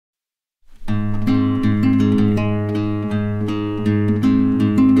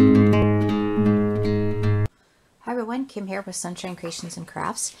Kim here with Sunshine Creations and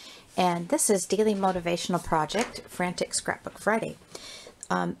Crafts, and this is Daily Motivational Project, Frantic Scrapbook Friday.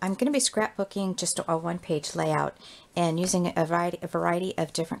 I'm going to be scrapbooking just a one-page layout and using a variety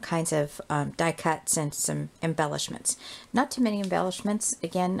of different kinds of die cuts and some embellishments. Not too many embellishments.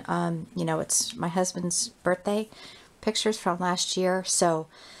 Again, you know, it's my husband's birthday, pictures from last year, so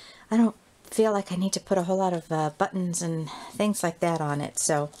I don't feel like I need to put a whole lot of buttons and things like that on it.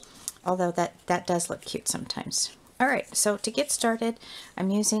 So, although that does look cute sometimes. Alright, so to get started,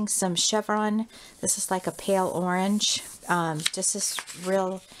 I'm using some chevron. This is like a pale orange. Just this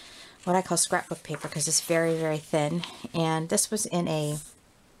real, what I call scrapbook paper, because it's very, very thin. And this was in a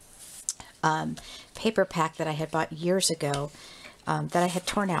paper pack that I had bought years ago that I had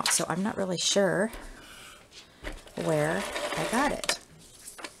torn out. So I'm not really sure where I got it.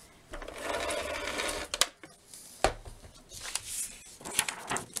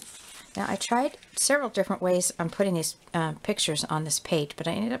 Now, I tried several different ways on putting these pictures on this page, but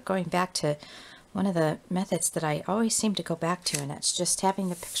I ended up going back to one of the methods that I always seem to go back to, and that's just having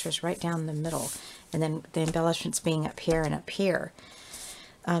the pictures right down the middle, and then the embellishments being up here and up here.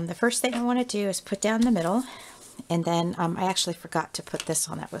 The first thing I want to do is put down the middle, and then I actually forgot to put this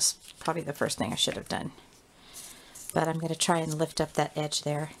on. That was probably the first thing I should have done. But I'm going to try and lift up that edge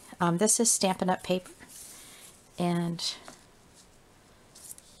there. This is Stampin' Up! Paper, and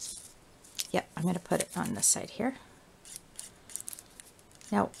yep, I'm going to put it on this side here.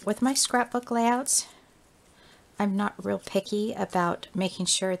 Now, with my scrapbook layouts, I'm not real picky about making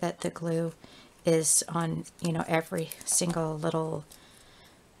sure that the glue is on, you know, every single little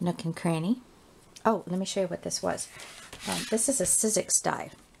nook and cranny. Oh, let me show you what this was. This is a Sizzix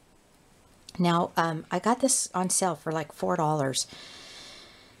die. Now, I got this on sale for like $4.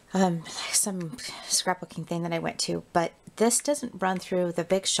 Some scrapbooking thing that I went to, but this doesn't run through the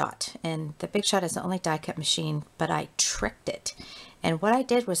Big Shot, and the Big Shot is the only die cut machine, but I tricked it. And what I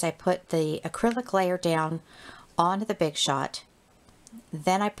did was I put the acrylic layer down onto the Big Shot,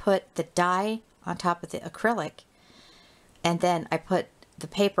 then I put the die on top of the acrylic, and then I put the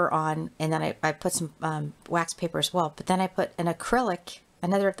paper on, and then I put some wax paper as well, but then I put an acrylic,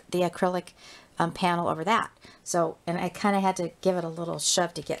 the acrylic panel over that. So, and I kind of had to give it a little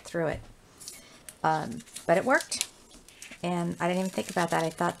shove to get through it. But it worked. And I didn't even think about that. I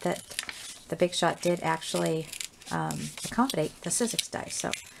thought that the Big Shot did actually accommodate the Sizzix die.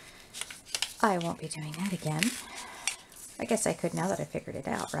 So I won't be doing that again. I guess I could now that I figured it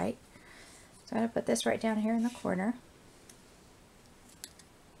out, right? So I'm going to put this right down here in the corner.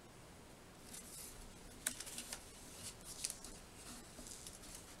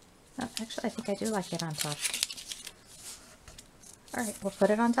 Oh, actually, I think I do like it on top. Alright, we'll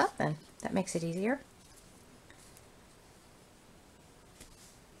put it on top then. That makes it easier.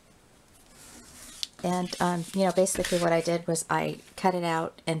 And, you know, basically what I did was I cut it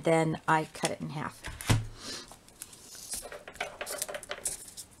out and then I cut it in half.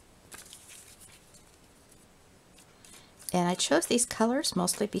 And I chose these colors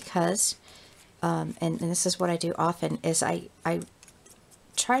mostly because, and this is what I do often, is I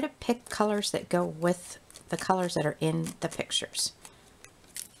try to pick colors that go with the colors that are in the pictures.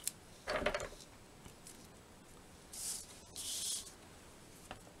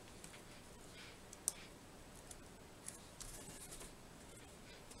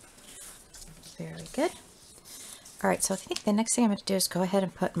 Very good. Alright, so I think the next thing I'm going to do is go ahead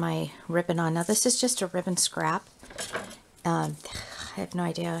and put my ribbon on. Now this is just a ribbon scrap. I have no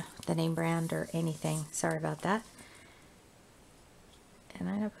idea the name brand or anything. Sorry about that. And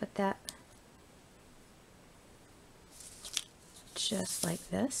I'm going to put that just like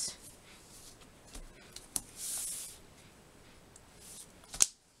this.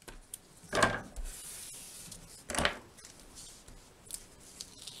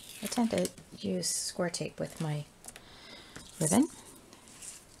 I tend to use square tape with my ribbon.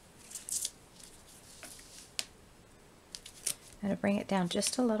 I'm going to bring it down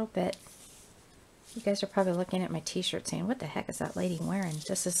just a little bit. You guys are probably looking at my t-shirt saying, what the heck is that lady wearing?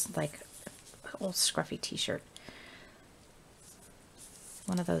 This is like an old scruffy t-shirt.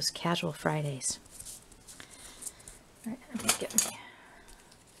 One of those casual Fridays. Alright, let me get me.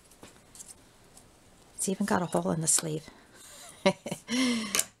 It's even got a hole in the sleeve.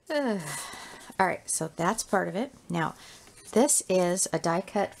 Alright, so that's part of it. Now, this is a die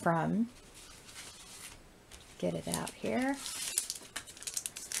cut from, get it out here,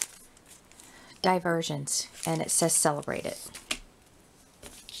 Diversions, and it says Celebrate It.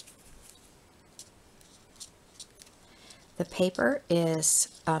 The paper is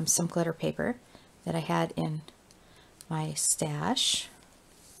some glitter paper that I had in my stash.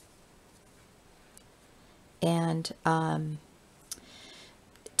 And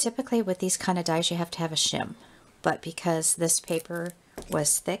typically with these kind of dies you have to have a shim, but because this paper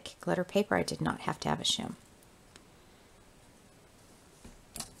was thick glitter paper, I did not have to have a shim.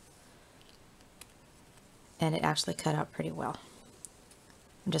 And it actually cut out pretty well.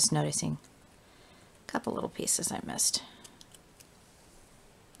 I'm just noticing a couple little pieces I missed.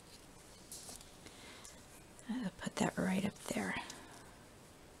 I'll put that right up there.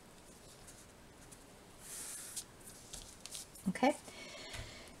 Okay.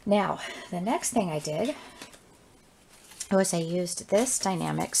 Now, the next thing I did was I used this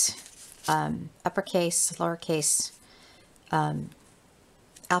Dynamics uppercase, lowercase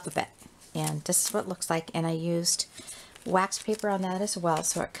alphabet. And this is what it looks like. And I used wax paper on that as well,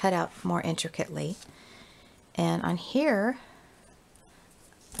 so it cut out more intricately. And on here,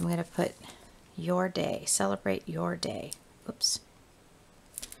 I'm going to put your day, celebrate your day. Oops.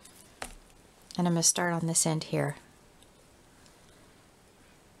 And I'm going to start on this end here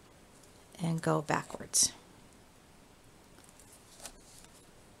and go backwards.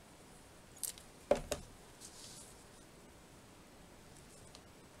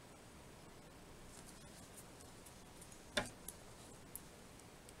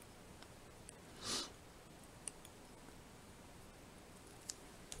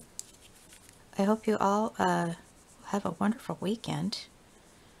 I hope you all have a wonderful weekend.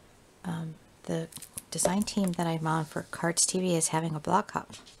 The design team that I'm on for Cards TV is having a blog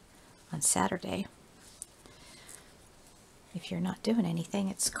hop on Saturday. If you're not doing anything,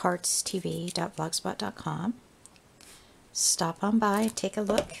 it's cardstv.blogspot.com. Stop on by, take a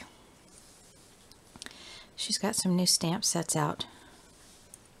look. She's got some new stamp sets out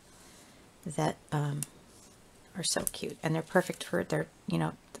that are so cute, and they're perfect for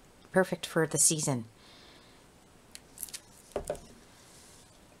perfect for the seasons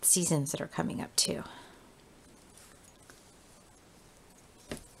that are coming up too.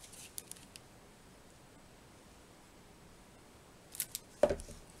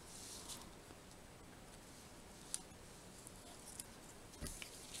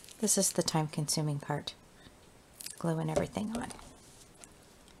 This is the time-consuming part, gluing everything on.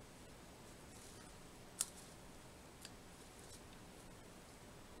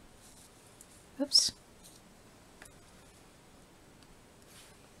 Oops.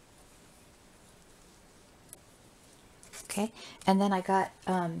 Okay, and then I got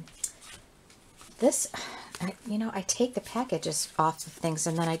this. I take the packages off of things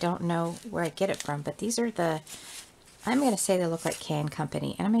and then I don't know where I get it from, but these are the, I'm going to say they look like Can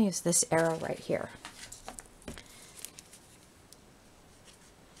Company, and I'm going to use this arrow right here.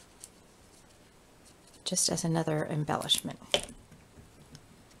 Just as another embellishment.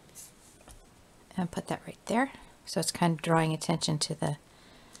 And put that right there. So it's kind of drawing attention to the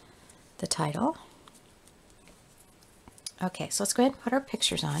title. Okay, so let's go ahead and put our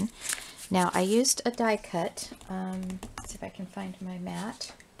pictures on. Now I used a die cut. Let's see if I can find my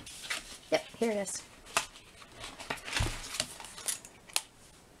mat. Yep, here it is.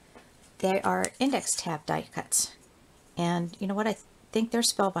 They are index tab die cuts. And you know what? I think they're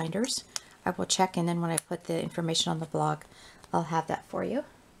spellbinders. I will check, and then when I put the information on the blog, I'll have that for you.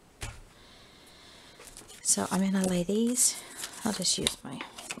 So I'm going to lay these. I'll just use my,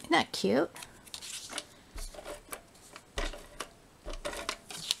 isn't that cute?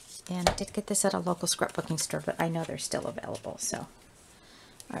 And I did get this at a local scrapbooking store, but I know they're still available. So,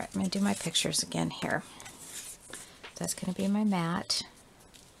 all right, I'm going to do my pictures again here. That's going to be my mat.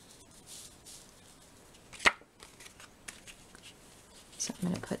 So I'm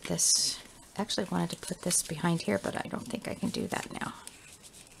going to put this, actually wanted to put this behind here, but I don't think I can do that now.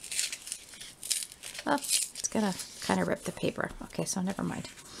 Oh, it's going to kind of rip the paper. Okay, so never mind.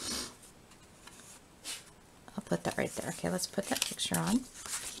 I'll put that right there. Okay, let's put that picture on.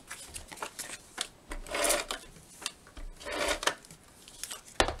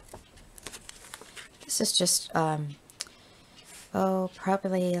 This is just,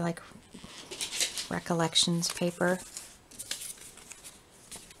 probably like recollections paper.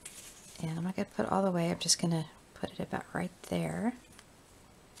 And I'm not going to put it all the way. I'm just going to put it about right there.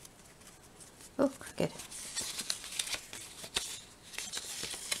 Oh, crooked.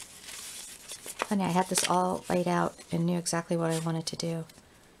 Funny, I had this all laid out and knew exactly what I wanted to do.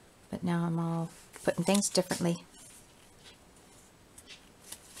 But now I'm all putting things differently.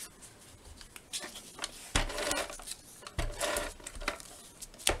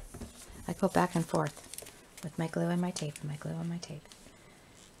 I go back and forth with my glue and my tape and my glue and my tape.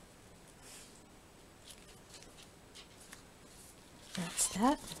 That's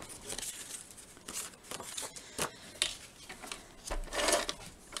that.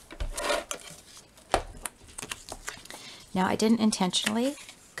 Now, I didn't intentionally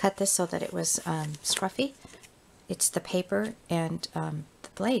cut this so that it was scruffy. It's the paper and the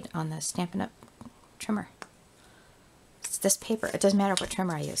blade on the Stampin' Up! Trimmer. It's this paper. It doesn't matter what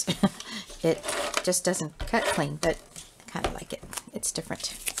trimmer I use. It just doesn't cut clean, but I kind of like it. It's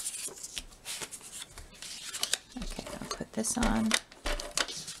different. Okay, I'll put this on. I'm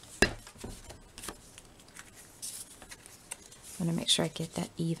going to make sure I get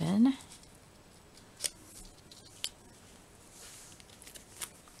that even.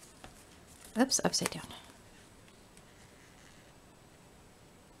 Oops, upside down.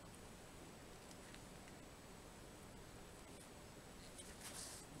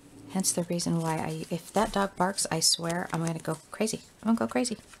 Hence the reason why if that dog barks, I swear I'm going to go crazy. I'm going to go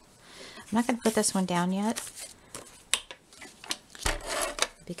crazy. I'm not going to put this one down yet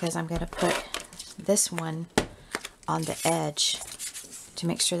because I'm going to put this one on the edge to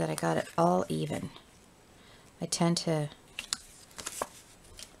make sure that I got it all even. I tend to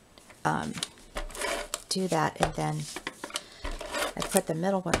do that, and then I put the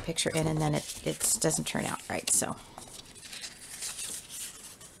middle one picture in, and then it doesn't turn out right. So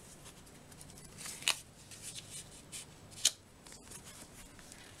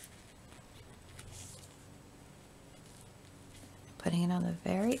putting it on the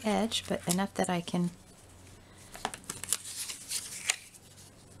very edge, but enough that I can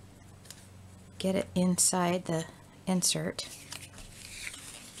get it inside the insert.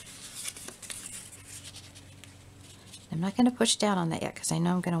 I'm not going to push down on that yet because I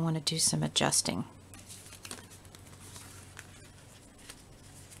know I'm going to want to do some adjusting.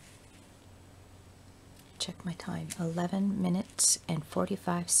 Check my time, 11 minutes and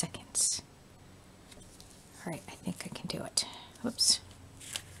 45 seconds. All right, I think I can do it. Whoops.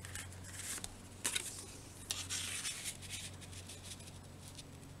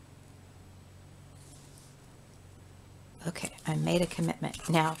 Okay, I made a commitment.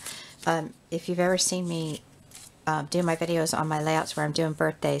 Now, if you've ever seen me do my videos on my layouts where I'm doing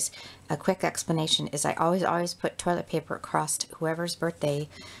birthdays, a quick explanation is I always put toilet paper across whoever's birthday,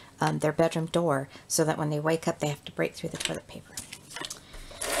 their bedroom door, so that when they wake up they have to break through the toilet paper.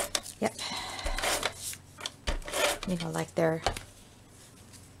 Yep. You know, like they're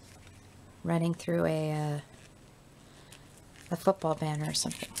running through a football banner or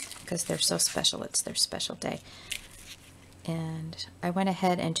something, because they're so special. It's their special day. And I went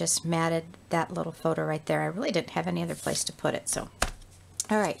ahead and just matted that little photo right there. I really didn't have any other place to put it. So,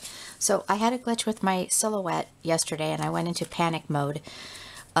 all right. So I had a glitch with my silhouette yesterday, and I went into panic mode.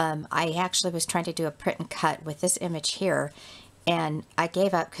 I actually was trying to do a print and cut with this image here, and I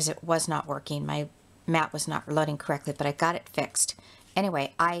gave up because it was not working. My mat was not loading correctly, but I got it fixed.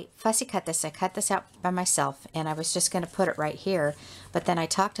 Anyway, I fussy cut this. I cut this out by myself, and I was just going to put it right here. But then I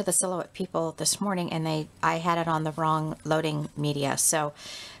talked to the silhouette people this morning, and I had it on the wrong loading media. So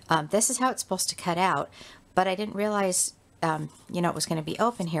this is how it's supposed to cut out. But I didn't realize, you know, it was going to be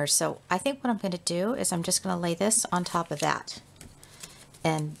open here. So I think what I'm going to do is I'm just going to lay this on top of that.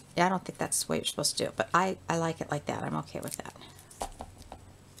 And I don't think that's the way you're supposed to do it, but I like it like that. I'm okay with that.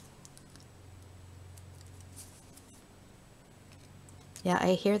 Yeah,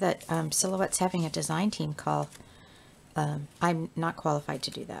 I hear that Silhouette's having a design team call. I'm not qualified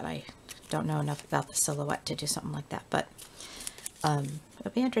to do that. I don't know enough about the Silhouette to do something like that, but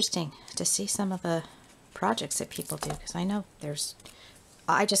it'll be interesting to see some of the projects that people do, because I know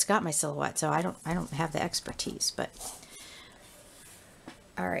I just got my Silhouette, so I don't have the expertise. But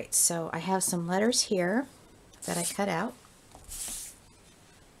all right, so I have some letters here that I cut out,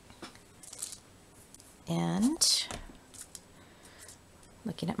 and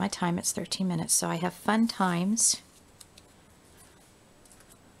looking at my time, it's 13 minutes. So I have fun times,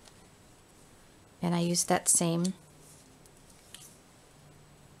 and I use that same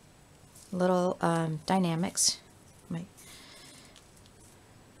little dynamics.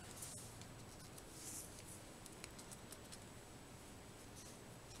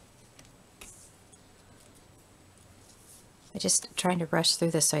 I'm just trying to rush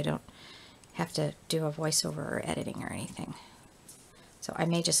through this so I don't have to do a voiceover or editing or anything. So I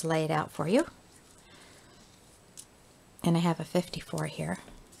may just lay it out for you. And I have a 54 here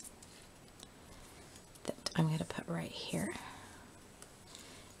that I'm going to put right here.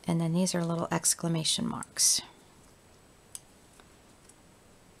 And then these are little exclamation marks.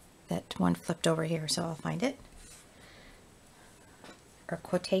 That one flipped over here, so I'll find it. Or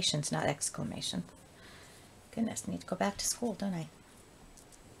quotations, not exclamation. Goodness, I need to go back to school, don't I?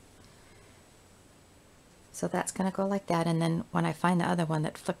 So that's going to go like that, and then when I find the other one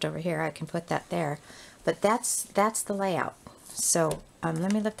that flipped over here, I can put that there. But that's the layout. So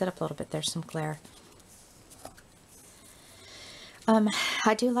let me lift it up a little bit. There's some glare.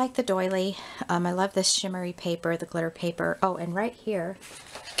 I do like the doily. I love this shimmery paper, the glitter paper. Oh, and right here,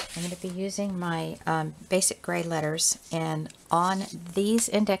 I'm going to be using my basic gray letters, and on these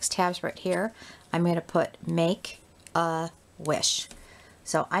index tabs right here, I'm going to put Make a Wish.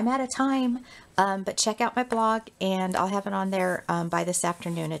 So I'm out of time, but check out my blog, and I'll have it on there by this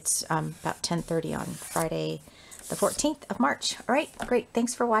afternoon. It's about 10:30 on Friday, the 14th of March. All right, great.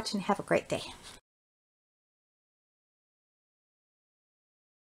 Thanks for watching. Have a great day.